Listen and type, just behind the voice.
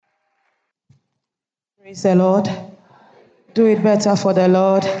Praise the Lord. Do it better for the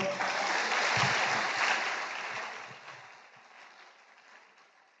Lord.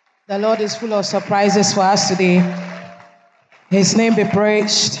 The Lord is full of surprises for us today. His name be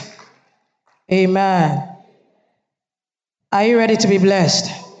praised. Amen. Are you ready to be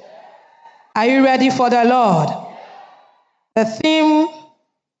blessed? Are you ready for the Lord? The theme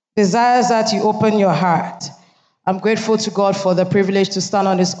desires that you open your heart. I'm grateful to God for the privilege to stand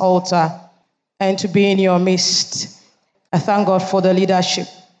on this altar and to be in your midst. I thank God for the leadership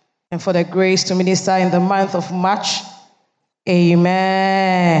and for the grace to minister in the month of March.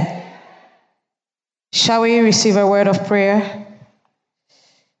 Amen. Shall we receive a word of prayer?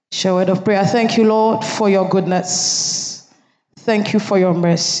 Shall we word of prayer? Thank you, Lord, for your goodness. Thank you for your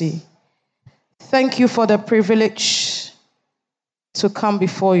mercy. Thank you for the privilege to come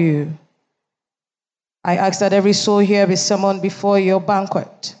before you. I ask that every soul here be summoned before your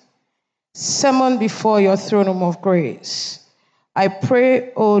banquet, summoned before your throne room of grace. I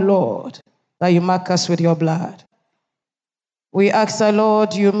pray, O Lord, that you mark us with your blood. We ask that,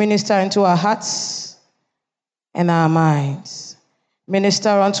 Lord, you minister into our hearts and our minds. Minister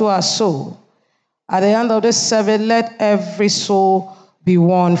unto our soul. At the end of this service, let every soul be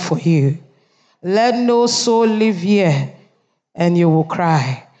won for you. Let no soul live here and you will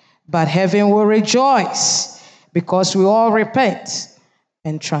cry, but heaven will rejoice because we all repent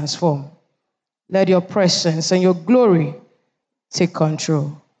and transform. Let your presence and your glory take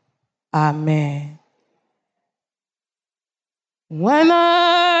control. Amen. When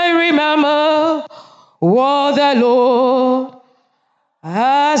I remember what the Lord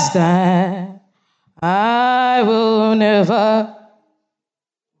has done, I will never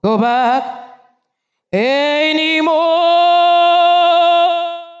go back anymore.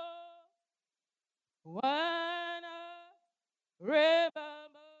 When I remember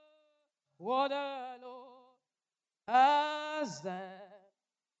what the Lord has done,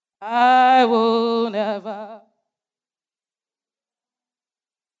 I will never.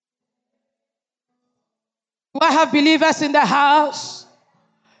 Do I have believers in the house?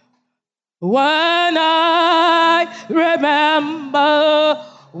 When I remember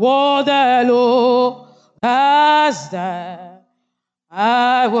what the Lord has done,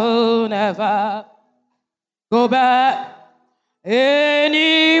 I will never go back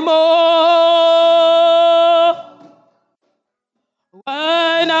anymore.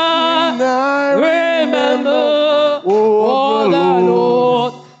 When I remember what the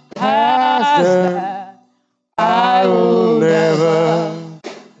Lord has done, I will never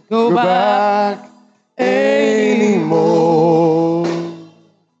go back anymore.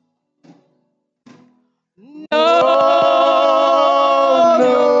 No,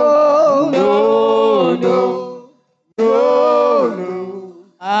 no, no, no, no, no.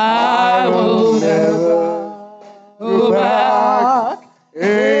 I will never go back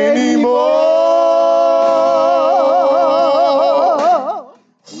anymore.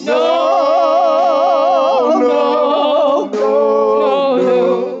 No, no, no, no,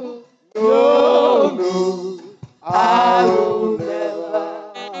 no, no. I will never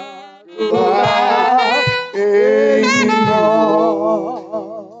go back anymore.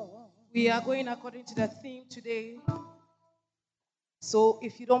 We are going according to the theme today. So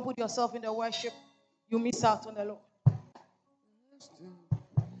if you don't put yourself in the worship, you miss out on the Lord.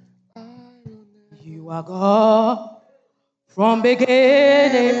 You are God from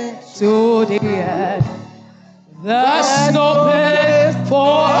beginning to the end. There's no place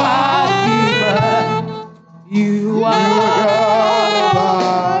for argument. You are God.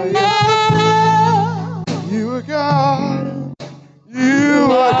 You are God.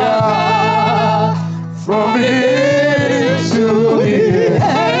 You are God from beginning to the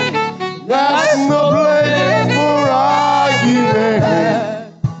end. There's no place for argument.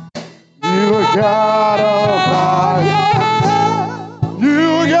 You are God all by yourself. You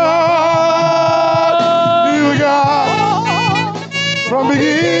are God. You are God from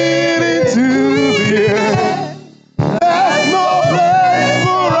beginning to the end. There's no place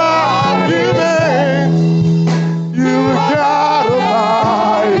for argument. You are God all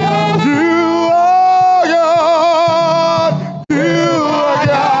by yourself. You are God. You are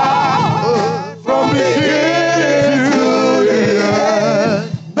God from beginning to the end.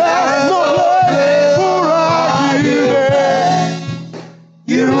 There's no place for argument.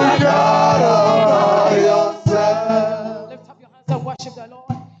 You are God all by yourself. Lift up your hands and worship the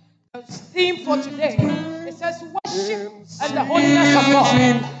Lord. The theme for today, it says worship and the holiness of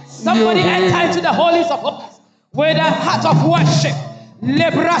God. Somebody enter into the holies of holies with a heart of worship.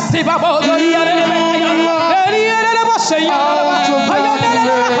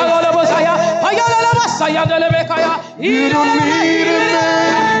 You don't need a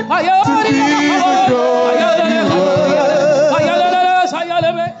man to be the God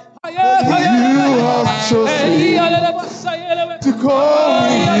you have chosen to call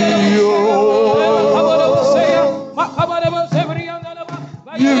me your own.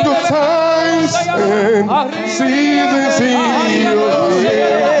 You've got times and seasons in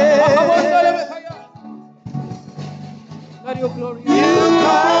your glory. You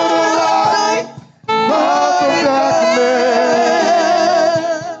call the light out of darkness.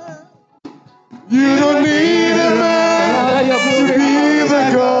 You don't need a man to be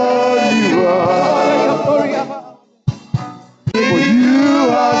the God you are. For you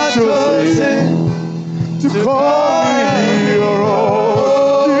have chosen to call me your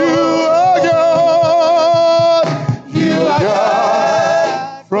own. You are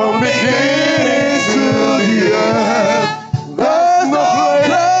God from beginning to the end. There's no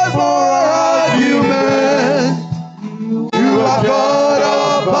place for argument. You are God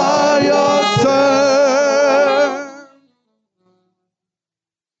all by yourself.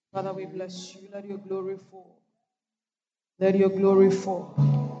 Father, we bless you. Let your glory fall. Let your glory fall.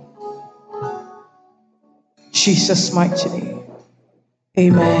 Jesus' mighty name.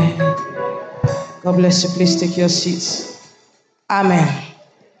 Amen. God bless you. Please take your seats. Amen.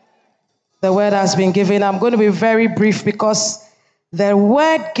 The word has been given. I'm going to be very brief because the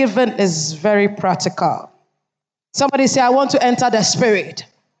word given is very practical. Somebody say, I want to enter the spirit.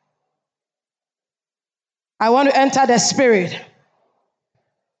 I want to enter the spirit.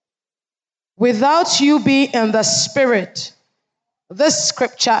 Without you being in the spirit, this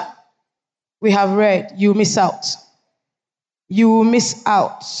scripture we have read, you miss out. You will miss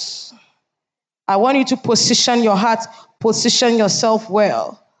out. I want you to position your heart, position yourself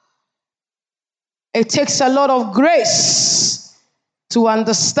well. It takes a lot of grace to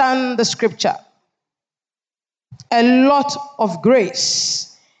understand the scripture. A lot of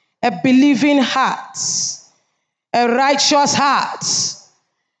grace. A believing heart. A righteous heart.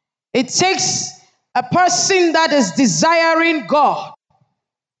 It takes a person that is desiring God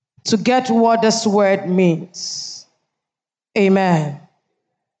to get what this word means. Amen.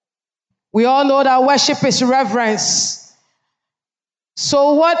 We all know that worship is reverence.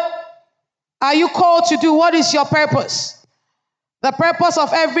 So what are you called to do? What is your purpose? The purpose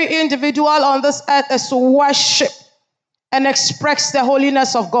of every individual on this earth is to worship and express the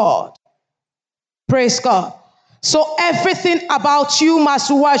holiness of God. Praise God. So everything about you must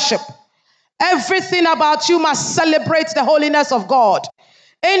worship. Everything about you must celebrate the holiness of God.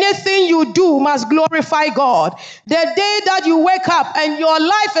 Anything you do must glorify God. The day that you wake up and your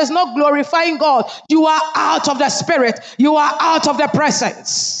life is not glorifying God, you are out of the spirit. You are out of the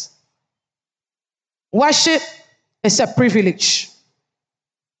presence. Worship is a privilege.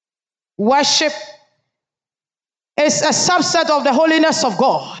 Worship is a subset of the holiness of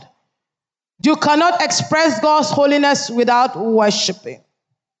God. You cannot express God's holiness without worshiping.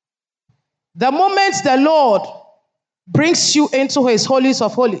 The moment the Lord brings you into his holies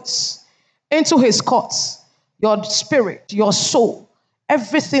of holies, into his courts, your spirit, your soul,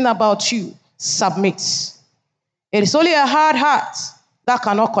 everything about you submits. It is only a hard heart that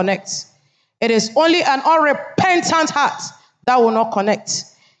cannot connect. It is only an unrepentant heart that will not connect.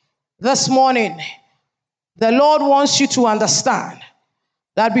 This morning, the Lord wants you to understand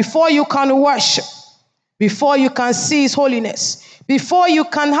that before you can worship, before you can see his holiness, before you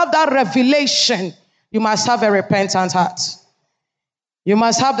can have that revelation, you must have a repentant heart. You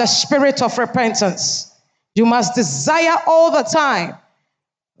must have the spirit of repentance. You must desire all the time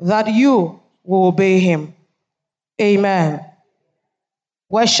that you will obey him. Amen.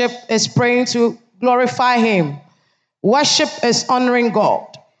 Worship is praying to glorify him. Worship is honoring God.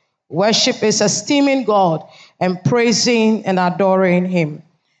 Worship is esteeming God and praising and adoring him.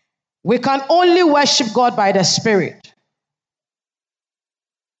 We can only worship God by the Spirit.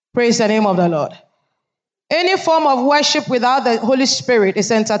 Praise the name of the Lord. Any form of worship without the Holy Spirit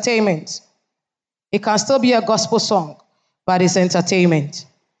is entertainment. It can still be a gospel song, but it's entertainment.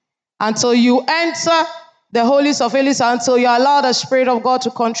 Until you enter the holies of holies, until you allow the Spirit of God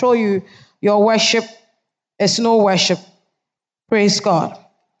to control you, your worship is no worship. Praise God.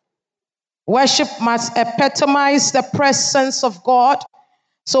 Worship must epitomize the presence of God.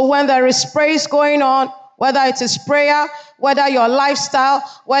 So when there is praise going on, whether it is prayer, whether your lifestyle,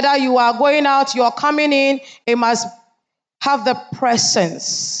 whether you are going out, you're coming in, it must have the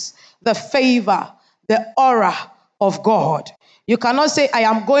presence, the favor, the aura of God. You cannot say, I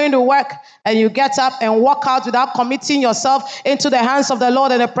am going to work, and you get up and walk out without committing yourself into the hands of the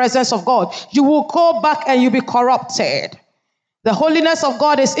Lord and the presence of God. You will go back and you'll be corrupted. The holiness of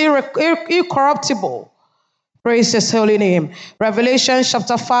God is incorruptible. Praise his holy name. Revelation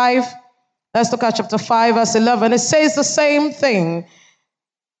chapter 5. Let's look at chapter 5, verse 11. It says the same thing.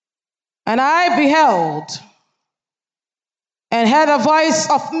 And I beheld and heard a voice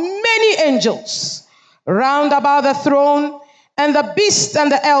of many angels round about the throne, and the beast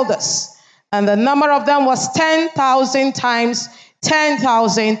and the elders. And the number of them was 10,000 times,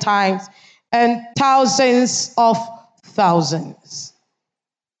 10,000 times, and thousands of thousands.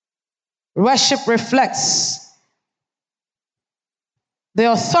 Worship reflects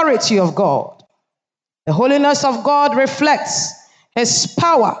the authority of God. The holiness of God reflects his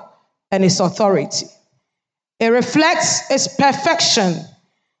power and his authority. It reflects his perfection,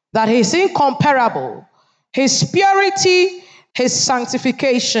 that he is incomparable, his purity, his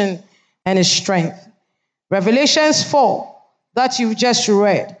sanctification, and his strength. Revelations 4, that you've just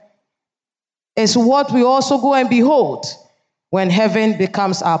read, is what we also go and behold when heaven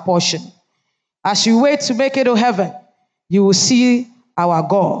becomes our portion. As you wait to make it to heaven, you will see our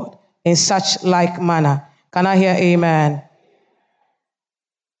God in such like manner. Can I hear amen?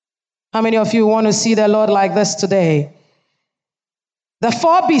 How many of you want to see the Lord like this today? The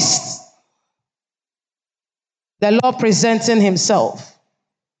four beasts, the Lord presenting himself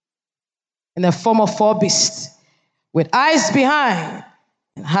in the form of four beasts with eyes behind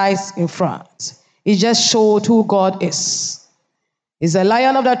and eyes in front. He just showed who God is. He's the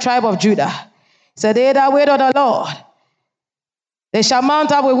Lion of the tribe of Judah. He said, they that wait on the Lord, they shall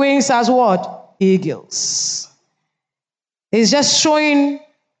mount up with wings as what? Eagles. He's just showing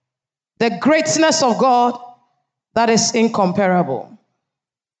the greatness of God that is incomparable.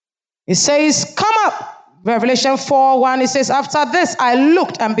 He says, come up. Revelation 4:1, it says, after this I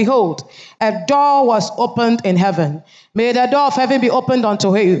looked, and behold, a door was opened in heaven. May the door of heaven be opened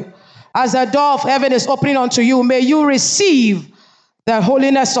unto you. As the door of heaven is opening unto you, may you receive the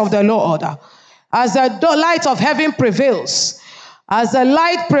holiness of the Lord. As the light of heaven prevails, as the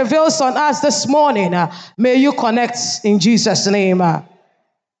light prevails on us this morning, may you connect in Jesus' name.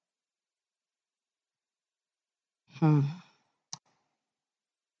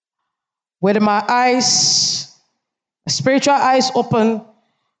 With my eyes, spiritual eyes open,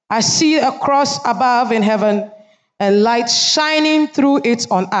 I see a cross above in heaven and light shining through it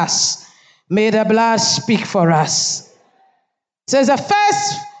on us. May the blood speak for us. It says, the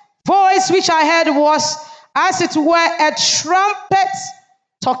first voice which I heard was, as it were, a trumpet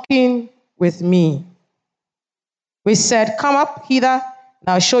talking with me. We said, come up hither, and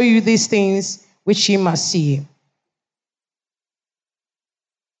I'll show you these things which ye must see.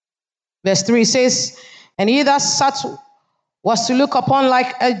 Verse 3 says, and he that sat was to look upon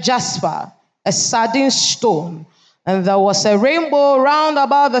like a jasper, a sardine stone, and there was a rainbow round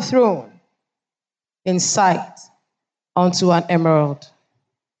about the throne, in sight unto an emerald.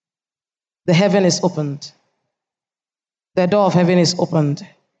 The heaven is opened. The door of heaven is opened.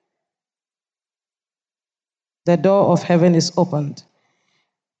 The door of heaven is opened.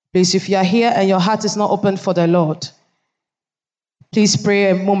 Please, if you are here and your heart is not opened for the Lord, please pray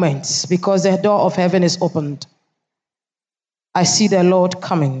a moment, because the door of heaven is opened. I see the Lord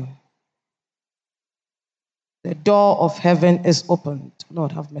coming. The door of heaven is opened.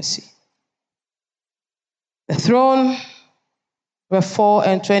 Lord, have mercy. The throne were 4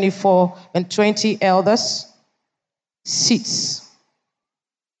 and 24 and 20 elders, seats.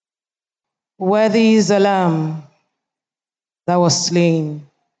 Worthy is the Lamb that was slain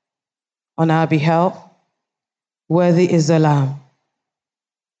on our behalf. Worthy is the Lamb.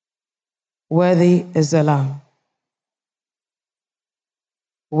 Worthy is the Lamb.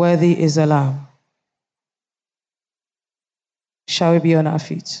 Worthy is the Lamb. Shall we be on our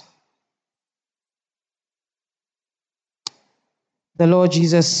feet? The Lord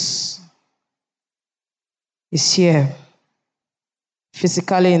Jesus is here,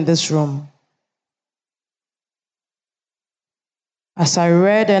 physically in this room. As I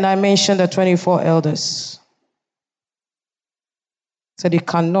read and I mentioned the 24 elders, said, you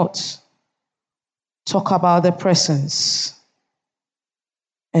cannot talk about the presence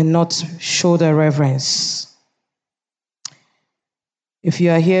and not show the reverence. If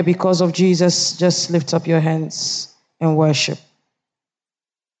you are here because of Jesus, just lift up your hands and worship.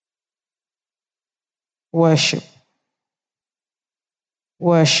 Worship.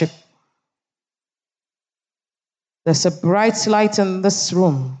 Worship. There's a bright light in this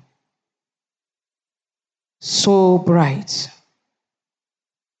room. So bright.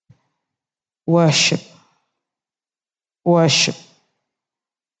 Worship. Worship.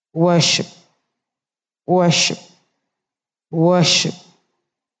 Worship. Worship. Worship.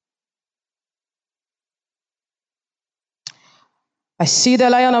 I see the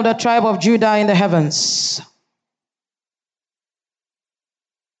Lion of the tribe of Judah in the heavens.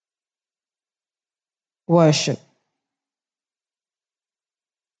 Worship.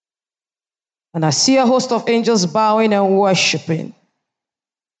 And I see a host of angels bowing and worshiping.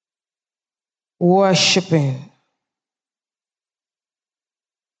 Worshiping.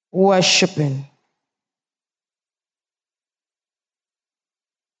 Worshiping.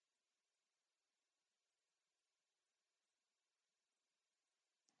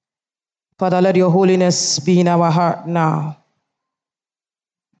 Father, let your holiness be in our heart now.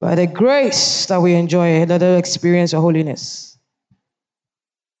 By the grace that we enjoy, let us experience your holiness.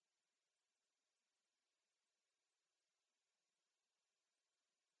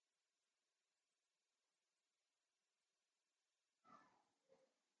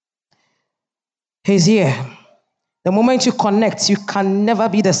 He's here. The moment you connect, you can never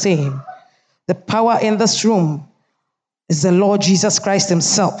be the same. The power in this room is the Lord Jesus Christ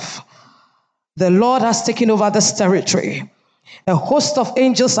himself. The Lord has taken over this territory. A host of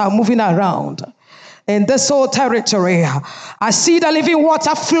angels are moving around in this whole territory. I see the living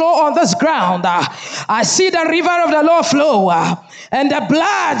water flow on this ground. I see the river of the Lord flow and the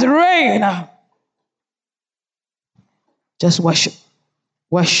blood rain. Just worship,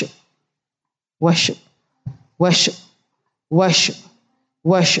 worship, worship, worship, worship,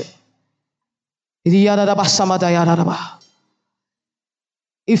 worship.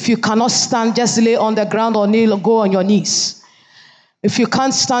 If you cannot stand, just lay on the ground or kneel, go on your knees. If you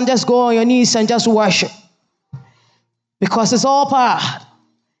can't stand, just go on your knees and just worship. Because it's all part.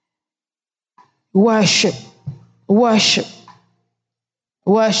 Worship, worship,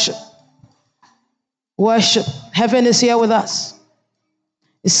 worship, worship. Heaven is here with us.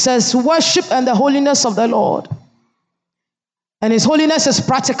 It says worship and the holiness of the Lord. And his holiness is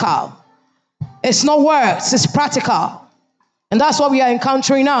practical. It's not words, it's practical. And that's what we are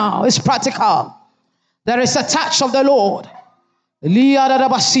encountering now. It's practical. There is a touch of the Lord. There's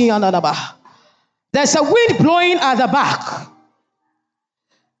a wind blowing at the back.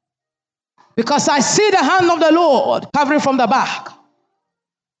 Because I see the hand of the Lord covering from the back.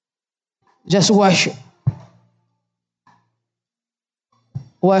 Just worship.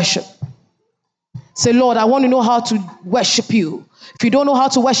 Worship. Say, Lord, I want to know how to worship you. If you don't know how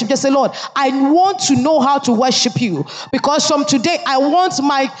to worship, just say, Lord, I want to know how to worship you. Because from today, I want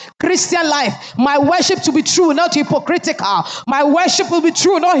my Christian life, my worship to be true, not hypocritical. My worship will be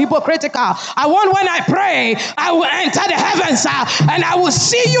true, not hypocritical. I want when I pray, I will enter the heavens and I will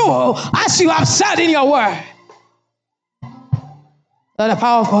see you as you have said in your word. Let the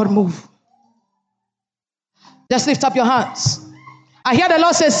power of God move. Just lift up your hands. I hear the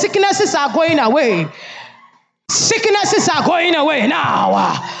Lord say, sicknesses are going away. Sicknesses are going away now.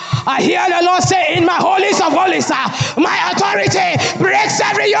 I hear the Lord say, in my holies of holies, my authority breaks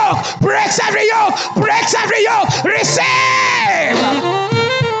every yoke, breaks every yoke, breaks every yoke. Receive.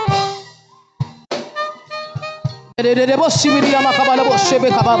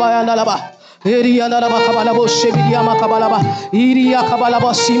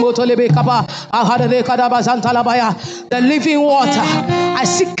 The living water. I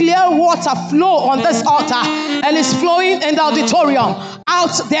see clear water flow on this altar, and it's flowing in the auditorium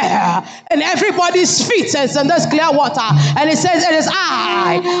out there, and everybody's feet is in this clear water, and it says, it is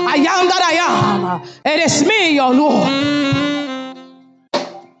I am that I am. It is me, your Lord.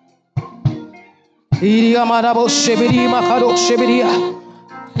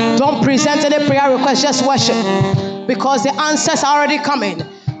 Don't present any prayer request, just worship, because the answers are already coming.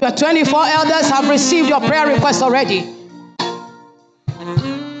 Your 24 elders have received your prayer request already.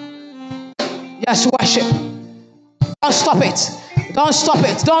 Just worship. Don't stop it. Don't stop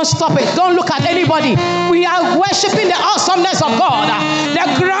it. Don't stop it. Don't look at anybody. We are worshiping the awesomeness of God, the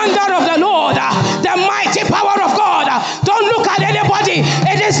grandeur of the Lord, the mighty power of God. Don't look at anybody.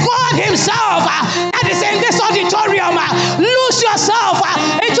 It is God himself that is in this auditorium. Lose yourself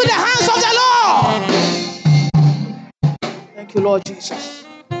into the hands of the Lord. Thank you, Lord Jesus.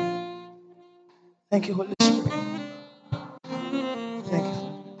 Thank you, Holy Spirit. Thank you.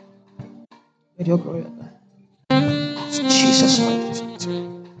 With your glory, Jesus'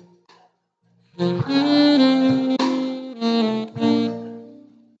 name.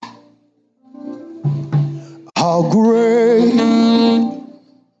 How great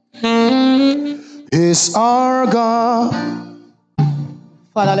is our God.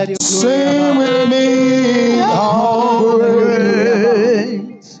 Father, let your glory Sing with me, how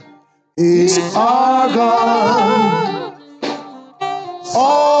great is our God.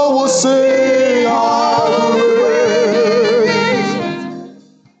 All will say, how great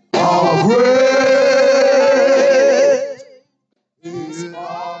is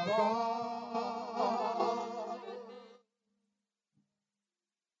our God.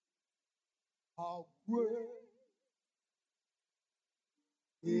 How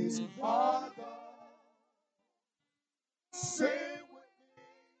Is our God. Say with me,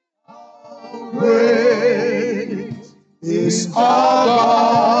 how great is our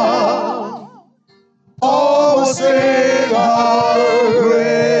God. Oh, say how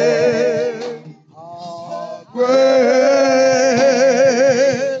great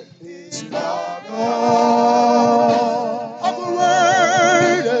is our God. How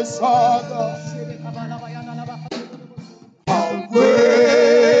great is our God. How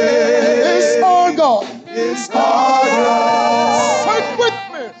great is our God. Is our God. Sing with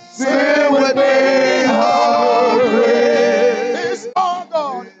me. Sing with me. How great is our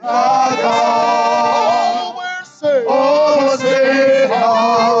God. Our God. Oh, say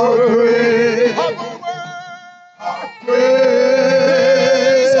how great. How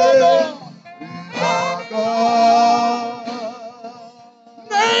great is our God. Our God.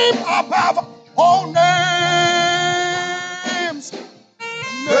 Name above all names.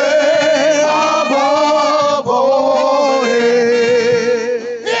 Name above all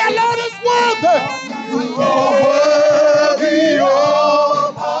names. The Lord is worthy. You are worthy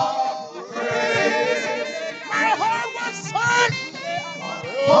of our praise. My heart was sing.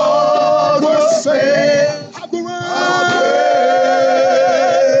 Heart was sing. How great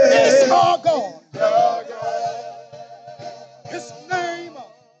is our God.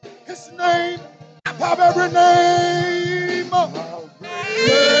 His name above every name.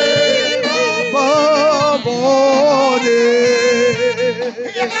 Above all names. He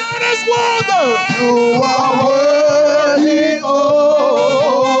is worthy. You are worthy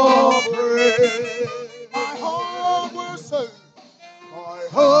of praise. My heart will sing. My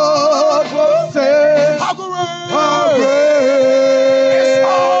heart will sing. How great is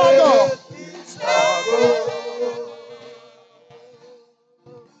our God. Is our God.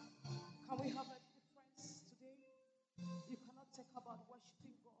 Can we have a difference today? You cannot talk about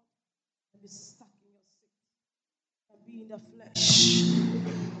worshiping God and be stuck in your seat and be in the flesh.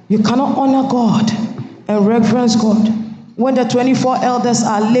 You cannot honor God and reverence God when the 24 elders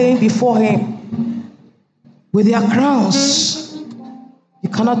are laying before Him with their crowns. You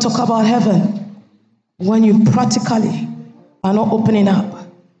cannot talk about heaven when you practically are not opening up.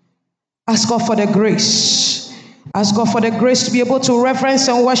 Ask God for the grace. Ask God for the grace to be able to reverence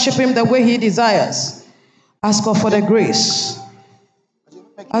and worship Him the way He desires. Ask God for the grace.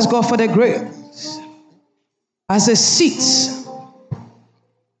 Ask God for the grace. As a seat,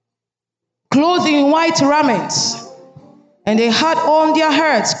 clothed in white raiments, and they had on their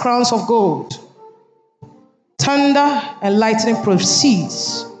heads crowns of gold. Thunder and lightning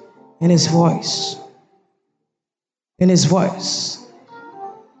proceeds in His voice. In His voice.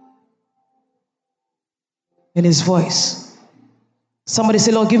 In His voice. Somebody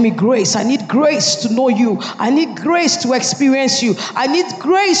say, Lord, give me grace. I need grace to know you. I need grace to experience you. I need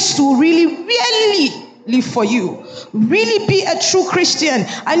grace to really live for you. Really be a true Christian.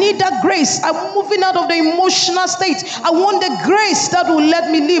 I need that grace. I'm moving out of the emotional state. I want the grace that will let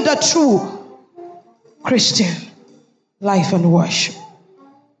me live the true Christian life and worship.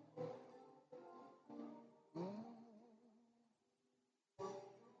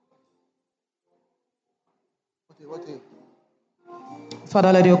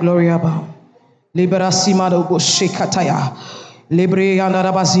 Father, let your glory abound. Libera simado boshekataya. Libre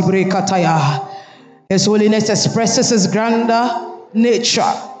andarabazibre kataya. His holiness expresses His grander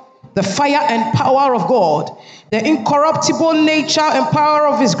nature, the fire and power of God, the incorruptible nature and power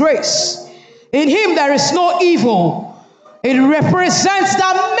of His grace. In Him there is no evil. It represents the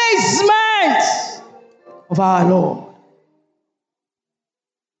amazement of our Lord.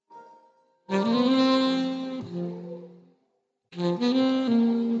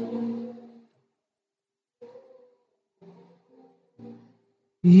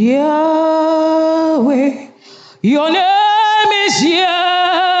 Yahweh, your name is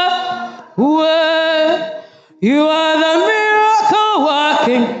Yahweh. You are the miracle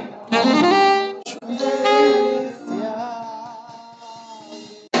working.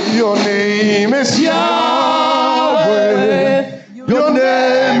 Your name is Yahweh. Your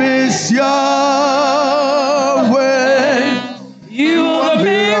name is Yahweh. You are the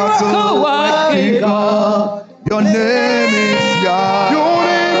miracle working God. Your name is Yahweh. Your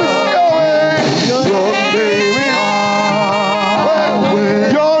name is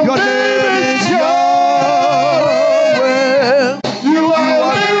Yahweh. Your name is Yahweh. You are the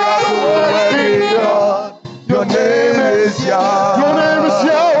miracle working God. Your name is Yahweh. Your name is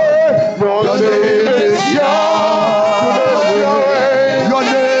Yahweh. Your name is Yahweh. Your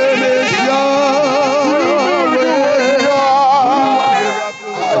name is Yahweh.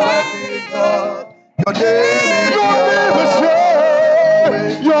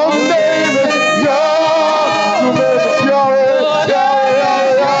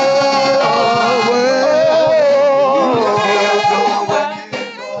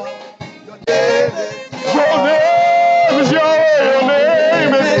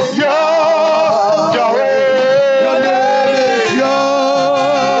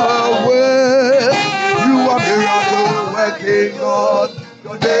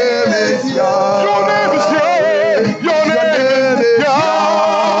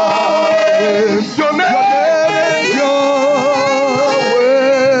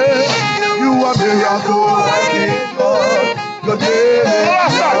 miracle working God. Your name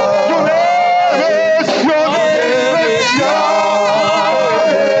is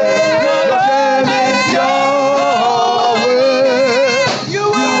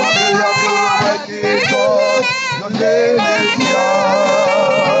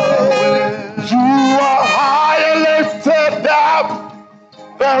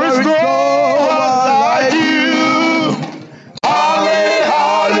there is no one like you.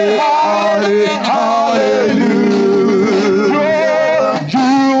 Hallelujah.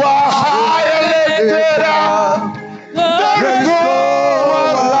 You are high and lifted up. There is no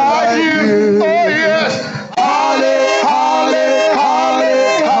one like you. Oh yes. Hallelujah.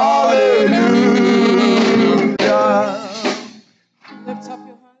 Lift up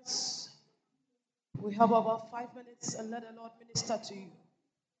your hands. We have about 5 minutes and let the Lord minister to you.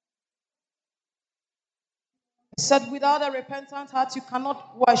 He said, without a repentant heart, you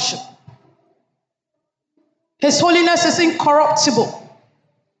cannot worship. His holiness is incorruptible.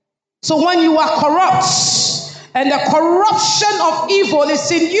 So when you are corrupt and the corruption of evil is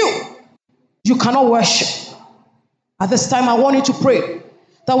in you, you cannot worship. At this time, I want you to pray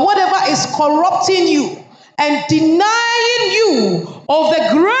that whatever is corrupting you and denying you of the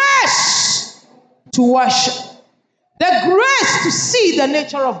grace to worship, the grace to see the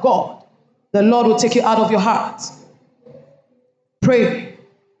nature of God, the Lord will take it out of your heart. Pray.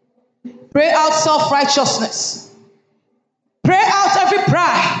 Pray out self-righteousness. Pray out every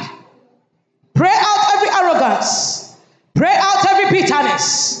pride. Pray out every arrogance. Pray out every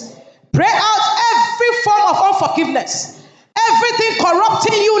bitterness. Pray out every form of unforgiveness. Everything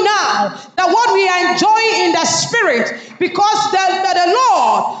corrupting you now, that what we are enjoying in the spirit, because the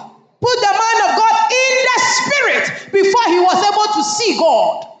Lord put the man of God in the spirit before he was able to see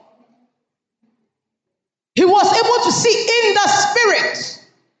God. He was able to see in the spirit.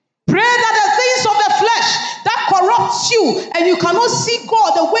 Pray that the things of the flesh that corrupts you and you cannot see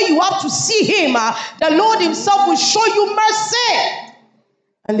God the way you have to see him, the Lord himself will show you mercy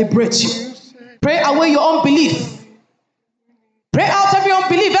and liberate you. Pray away your unbelief. Pray out every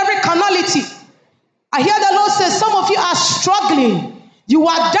unbelief, every carnality. I hear the Lord say some of you are struggling. You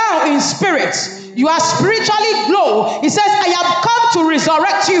are down in spirit. You are spiritually low. He says, I have come to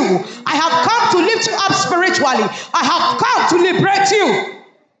resurrect you. I have come to lift you up spiritually. I have come to liberate you.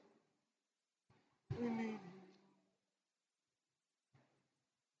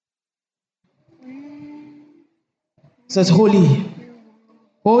 It says, holy,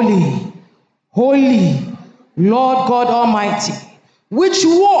 holy, holy, Lord God Almighty, which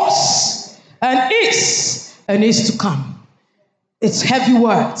was and is to come. It's heavy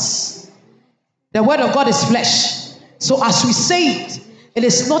words. The word of God is flesh. So as we say it, it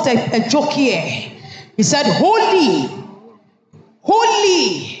is not a joke here. He said, holy,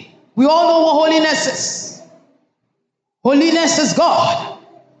 holy. We all know what holiness is. Holiness is God.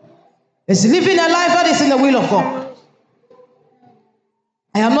 It's living a life that is in the will of God.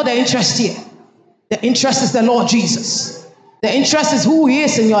 I am not the interest here. The interest is the Lord Jesus. The interest is who he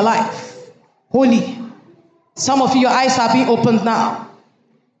is in your life. Holy. Some of you, your eyes are being opened now.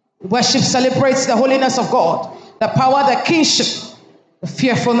 Worship celebrates the holiness of God, the power, the kingship, the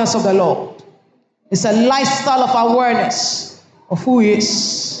fearfulness of the Lord. It's a lifestyle of awareness of who he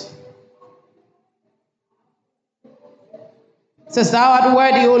is. It says, thou art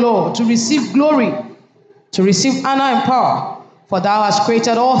worthy, O Lord, to receive glory, to receive honor and power, for thou hast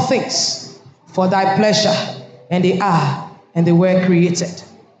created all things for thy pleasure, and they are, and they were created.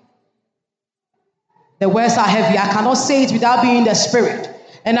 The words are heavy. I cannot say it without being in the spirit.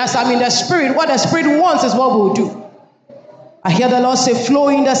 And as I'm in the spirit, what the spirit wants is what we'll do. I hear the Lord say, flow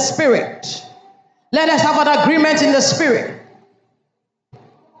in the spirit. Let us have an agreement in the spirit.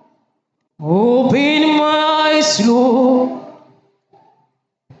 Open my eyes, Lord.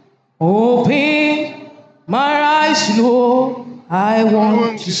 Open my eyes, Lord. I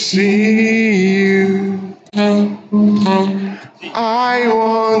want to see you. I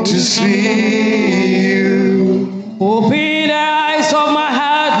want to see you. Open the eyes of my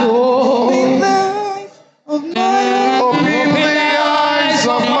heart, Lord. Open the eyes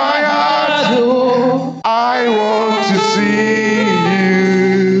of my heart, Lord. I want to see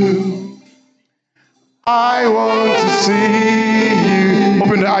you. I want to see you.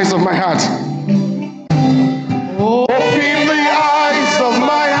 Open the eyes of my heart. Open the eyes of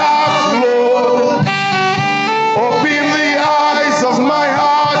my heart, Lord. Open the eyes of my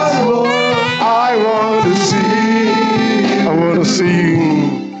heart, Lord. I want to see. I want to see.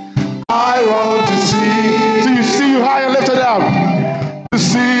 I want to see. To see you high and lifted up. To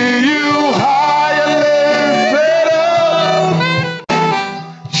see you high and lifted up.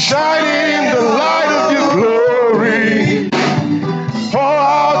 Shining in the light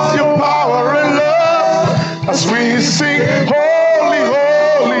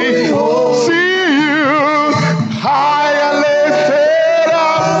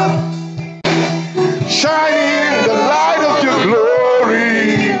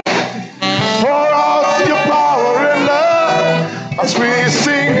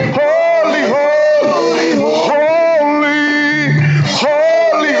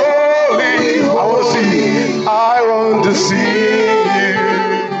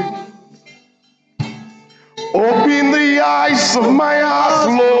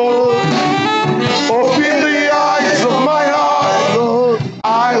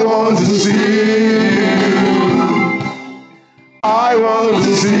to see you. I want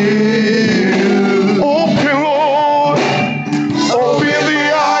to see you. Open, Lord. Open the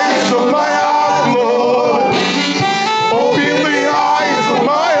eyes of my heart, Lord. Open the eyes of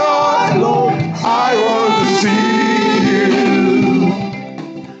my heart, Lord. I want to see you.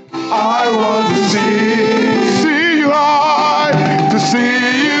 I want to see you high, to see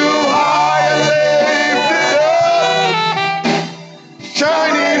you high and lifted up,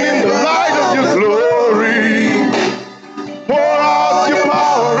 shining in the light of your glory. Pour out your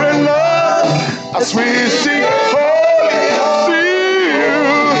power and love as we sing holy,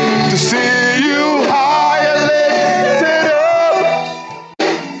 to see you high and lifted up,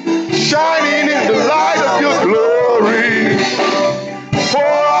 shining in the light of your glory. Pour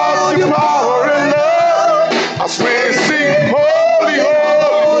out your power and love as we sing holy,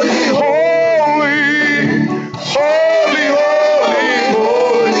 holy, holy, holy, holy,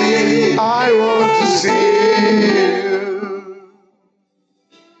 holy. I want to see you.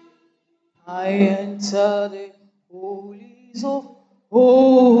 I enter the holies of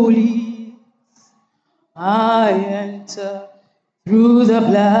holies. I enter through the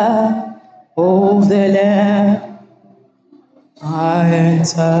blood of the Lamb. I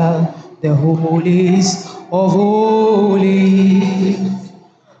enter the holies of holies.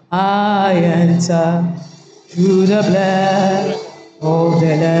 I enter through the blood of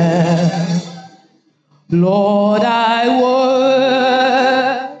the Lamb. Lord, I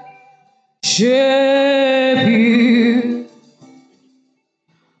worship you.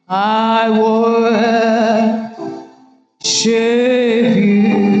 I worship you.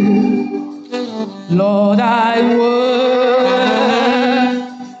 Lord, I worship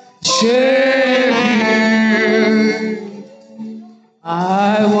you.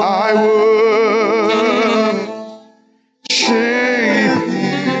 I worship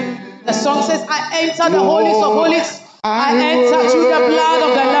you. The song says, I enter the holies of holies. I enter through the blood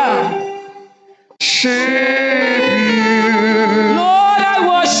of the Lamb. Lord, I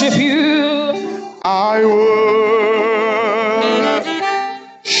worship you. I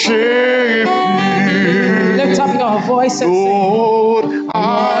worship you. Lift up your voice and Lord, sing.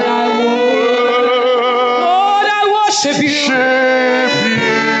 Lord, I worship you.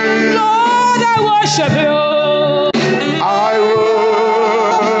 Lord, I worship you. I worship.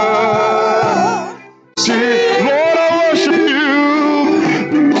 Lord, I worship you.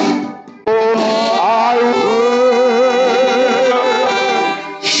 I worship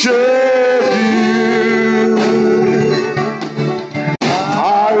you.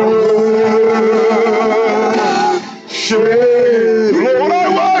 I worship. Lord, I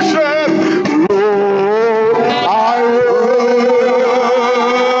worship.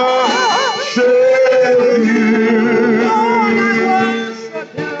 Lord, I worship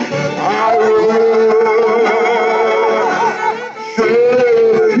you. I worship you.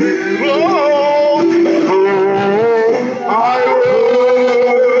 Lord, I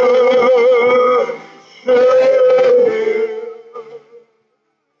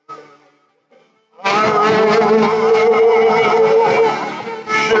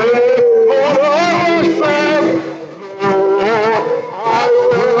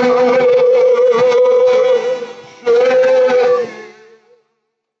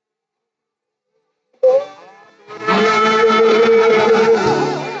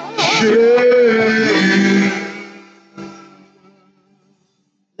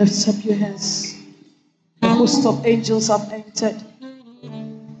Lift up your hands. The host of angels have entered.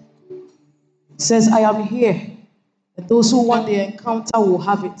 It says, I am here. And those who want the encounter will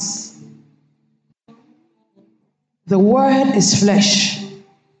have it. The word is flesh.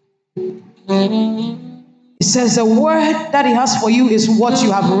 It says the word that he has for you is what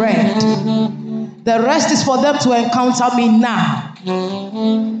you have read. The rest is for them to encounter me now.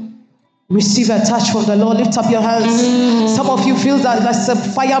 Receive a touch from the Lord. Lift up your hands. Some of you feel that there's a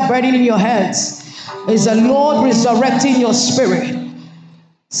fire burning in your hands. It's the Lord resurrecting your spirit.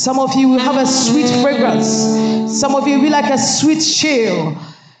 Some of you will have a sweet fragrance. Some of you will be like a sweet chill.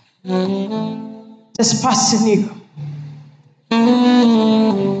 Just passing you.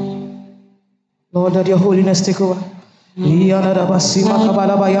 Lord, let your holiness take over.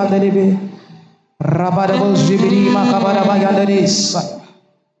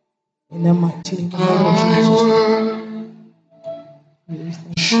 In the mighty name of Jesus.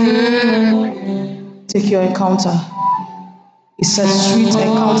 Take your encounter. It's a sweet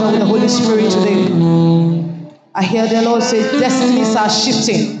encounter with the Holy Spirit today. I hear the Lord say, destinies are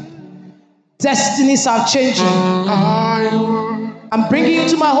shifting. Destinies are changing. I'm bringing you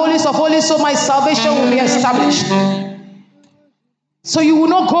to my holies of holies so my salvation will be established. So you will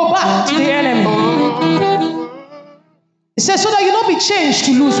not go back to the enemy. It says, so that you not be changed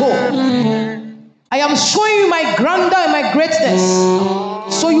to lose hope. I am showing you my grandeur and my greatness.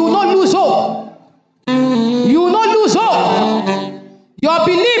 So you will not lose hope. You will not lose hope. Your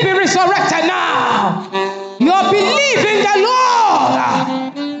belief is resurrected now. Your belief in the Lord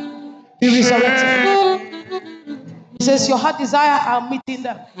is resurrected. He says, your heart desire, I'm meeting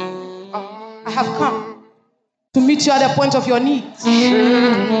them. I have come to meet you at the point of your needs. I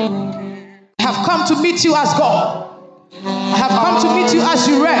have come to meet you as God. I have come to meet you as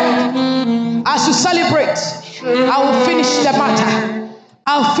you read, as you celebrate. I will finish the matter.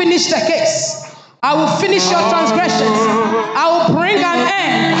 I'll finish the case. I will finish your transgressions. I will bring an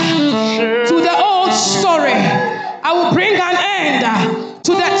end to the old story. I will bring an end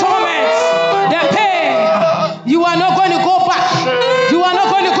to the torment, the pain. You are not going to go back. You are not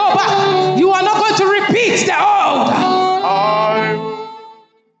going to go back. You are not going to repeat the old.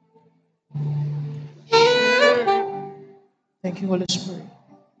 Thank you, Holy Spirit.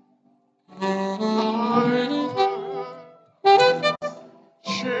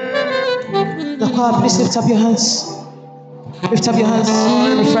 The choir, please lift up your hands. Lift up your hands.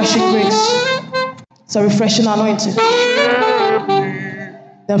 Refreshing grace. It's a refreshing anointing.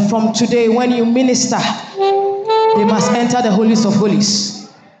 Then from today, when you minister, they must enter the holiest of holies.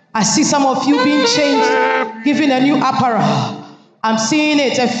 I see some of you being changed, given a new apparel. I'm seeing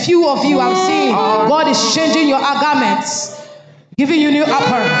it. A few of you, I'm seeing God is changing your garments, giving you new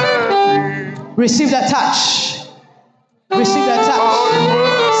apparel. Receive the touch. Receive the touch.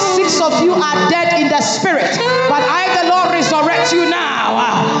 6 of you are dead in the spirit, but I, the Lord, resurrect you now.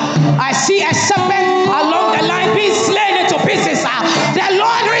 I see a serpent along the line being slain into pieces. The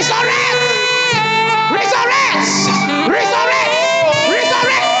Lord resurrects. Resurrects. Resurrects.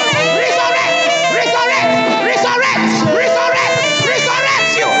 Resurrects. Resurrects. Resurrects. Resurrects. Resurrects.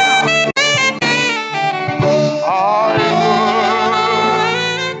 Resurrects you.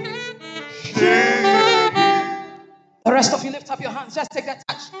 The rest of you lift up your hands. Just take a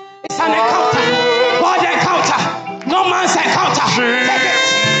touch. It's an encounter. God encounter. No man's encounter. Take it.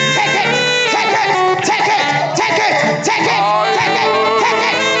 Take it. Take it. Take it. Take it. Take it. Take it. Take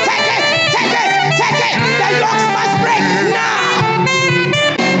it. Take it. Take it. Take it. The yokes must break now.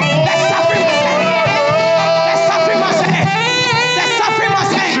 The suffering must end. The suffering must end. The suffering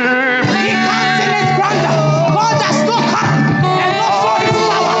must end. He comes in his grandeur. God does not come and not show his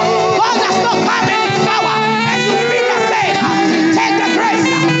power. God does not come in his power and you feel the same. Take the grace.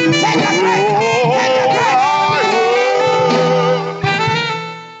 Take the grace. Take the grace.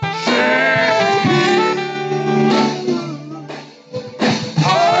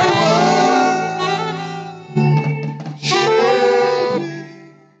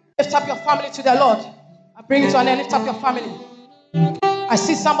 Lift up your family to the Lord. I bring it to an end. Lift up your family. I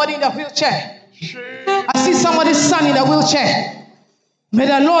see somebody in the wheelchair. I see somebody's son in the wheelchair. May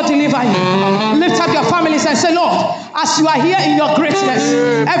the Lord deliver you. Lift up your families and say, Lord, as you are here in your greatness,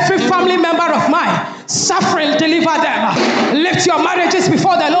 every family member of mine, suffering, deliver them. Lift your marriages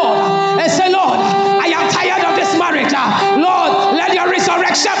before the Lord and say, Lord, I am tired of this marriage. Lord, let your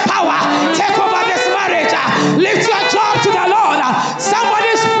resurrection power take over this marriage. Lift your job to the Lord.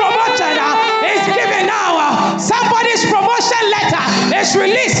 Somebody's promotion is given now. Somebody's promotion letter is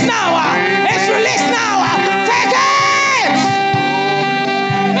released now. It's released now. Take it.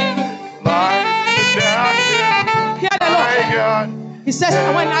 Hear the Lord. He says,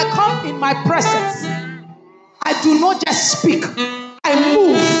 when I come in my presence, I do not just speak. I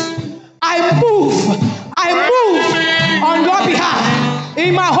move. I move. I move on your behalf.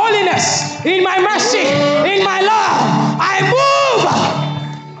 In my holiness, in my mercy, in my love, I move.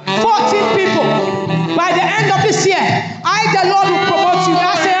 14 people. By the end of this year, I, the Lord, will promote you.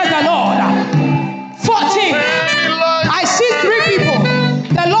 That says the Lord. 14. I see 3 people.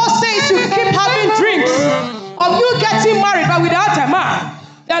 The Lord says you keep having dreams of you getting married, but without a man.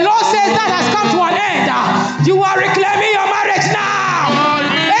 The Lord says that has come to an end. You are reclaiming your marriage now.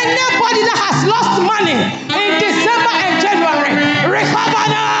 Anybody that has lost money in December and January, recover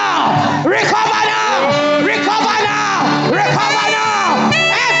now. Recover now. Recover now. Recover now.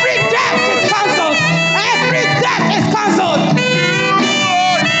 Every debt is cancelled. Every debt is cancelled.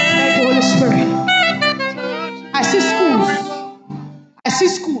 Thank you, Holy Spirit. I see schools. I see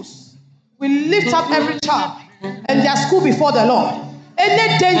schools. We lift up every child and their school before the Lord.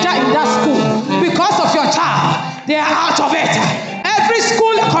 Any danger in that school because of your child, they are out of it. Every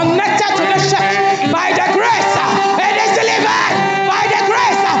school connected to the church, by the grace, it is delivered. By the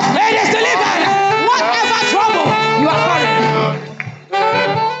grace, it is delivered. Whatever trouble you are carrying,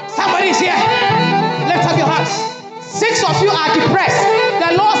 somebody's here. Lift up your hands. 6 of you are depressed.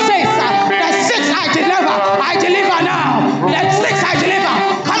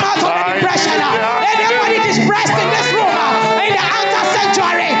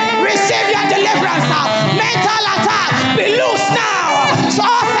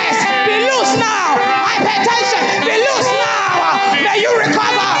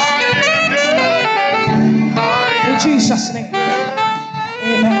 Jesus' name.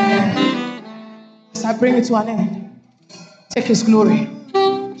 Amen. As I bring it to an end, take His glory.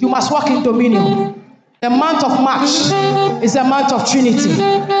 You must walk in dominion. The month of March is the month of Trinity.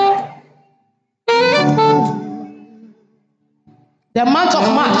 The month of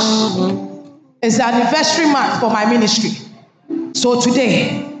March is the anniversary month for my ministry. So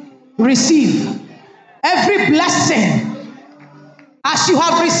today, receive every blessing as you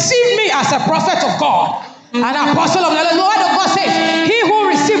have received me as a prophet of God, an apostle of the Lord. The word of God says, he who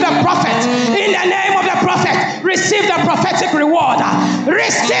received a prophet in the name of the prophet, receive the prophetic reward.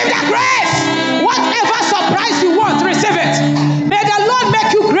 Receive the grace. Whatever surprise you want, receive it. May the Lord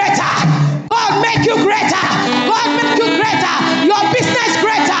make you greater. God make you greater. God make you greater. Your business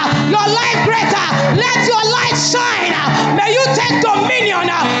greater. Your life greater. Let your light shine. May you take dominion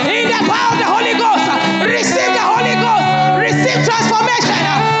in the power of the Holy Ghost. Receive the Holy Ghost. Receive transformation.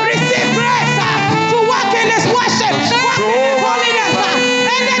 Receive grace to walk in His worship. Walk in His holiness.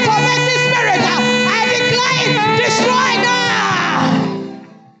 And the tormenting spirit, I declare it destroyed now.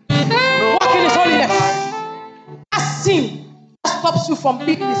 Walk in His holiness. That sin that stops you from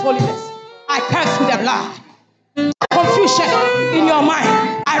being in His holiness, I curse with the blood. Confusion in your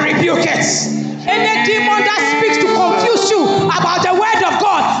mind, I rebuke it. Any demon that speaks to confuse you about the word of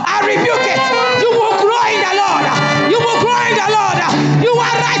God, I rebuke it. You will grow in the Lord. You will grow in the Lord. You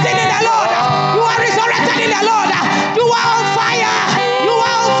are rising in the Lord. You are resurrected in the Lord. You are on fire. You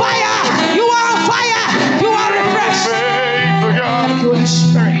are on fire. You are on fire. You are refreshed. Thank you, Holy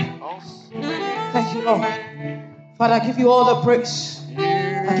Spirit. Thank you, Lord. Father, I give you all the praise.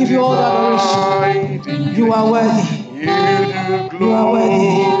 I give you all the adoration. You are worthy. You are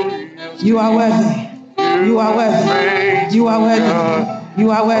worthy. You are worthy. You are worthy. You are worthy.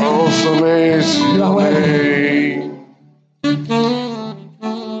 You are worthy. You are worthy.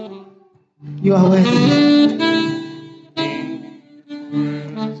 You are worthy.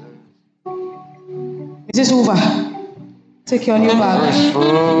 Is this over? Take your new bag. I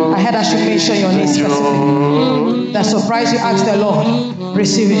heard I should mention your name specifically. The surprise you asked the Lord,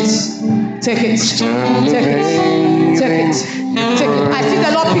 receive it. Take it. Take it. Take it. Take it. I see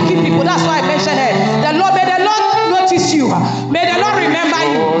the Lord picking people. That's why I mentioned it. The Lord, may the Lord notice you. May the Lord remember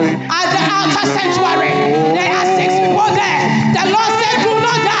you. At the outer sanctuary, there are 6 people there. The Lord said, do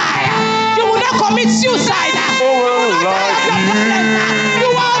not die. You will not commit suicide. You will not die of your problems. You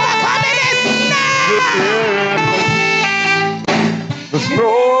are overcoming it now. There's no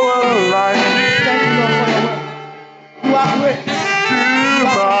one like you. Thank you, Lord, for your word. You are great. You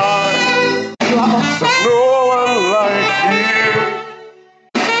are awesome. There's no one like you.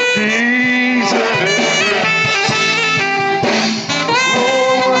 Jesus. There's no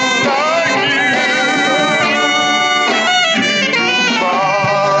one like you.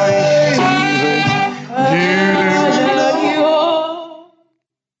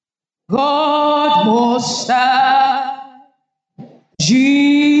 God Most High,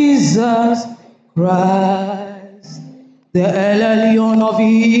 Jesus Christ, the El Elyon of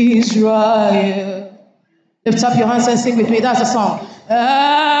Israel. Lift up your hands and sing with me. That's the song.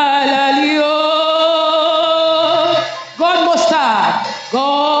 El Elyon, God Most High,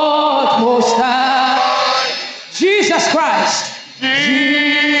 God Most High, Jesus Christ,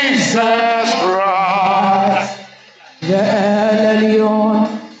 Jesus Christ, the El Elyon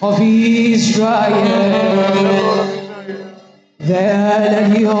of Israel. The El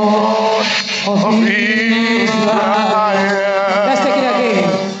Elyon of Israel. Let's take it again.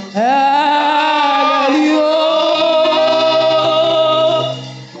 El Elyon,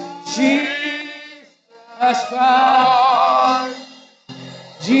 Jesus Christ,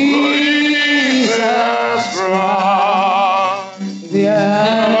 Jesus Christ, the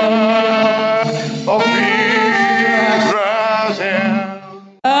El of Israel.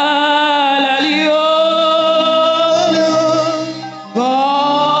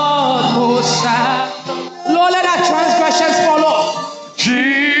 Lord, let our transgressions fall off.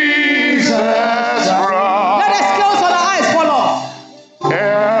 Jesus Christ. Let the scales on our eyes fall off.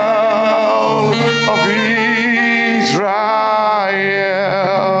 Of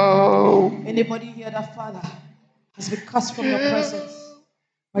Israel. Anybody here that, Father, has been cast from your presence,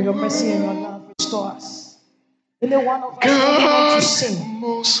 by your mercy and your love, restore us. Any one of us who want to sing, we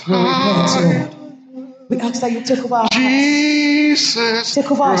repent, Lord. We ask that you take over our hearts,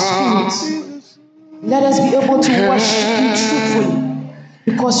 take over our spirits. Let us be able to worship you truthfully,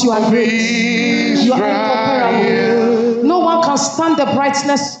 because you are great, you are incomparable. No one can stand the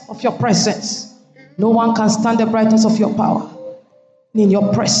brightness of your presence. No one can stand the brightness of your power. In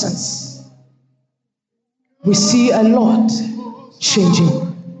your presence, we see a lot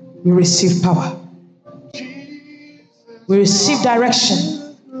changing. We receive power. We receive direction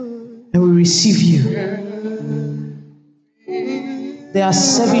and we receive you. There are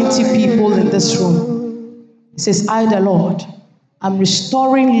 70 people in this room. It says, I, the Lord, am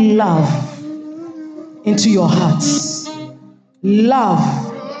restoring love into your hearts. Love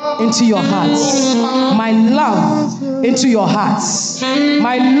into your hearts. My love into your hearts.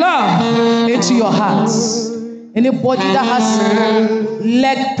 My love into your hearts. Anybody that has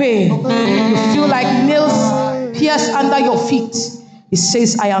leg pain, you feel like nails pierced under your feet, it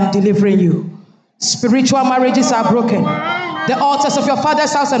says, I am delivering you. Spiritual marriages are broken. The altars of your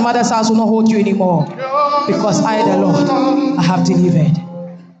father's house and mother's house will not hold you anymore, because I, the Lord, I have delivered.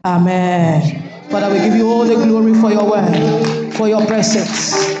 Amen. Father, we give you all the glory for your word, for your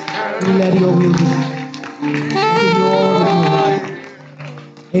presence. Let your will be. We give you all the glory.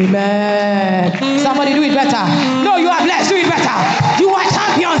 Amen. Somebody do it better. No, you are blessed. Do it better. You are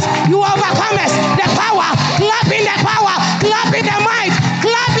champions. You are overcomers. The power.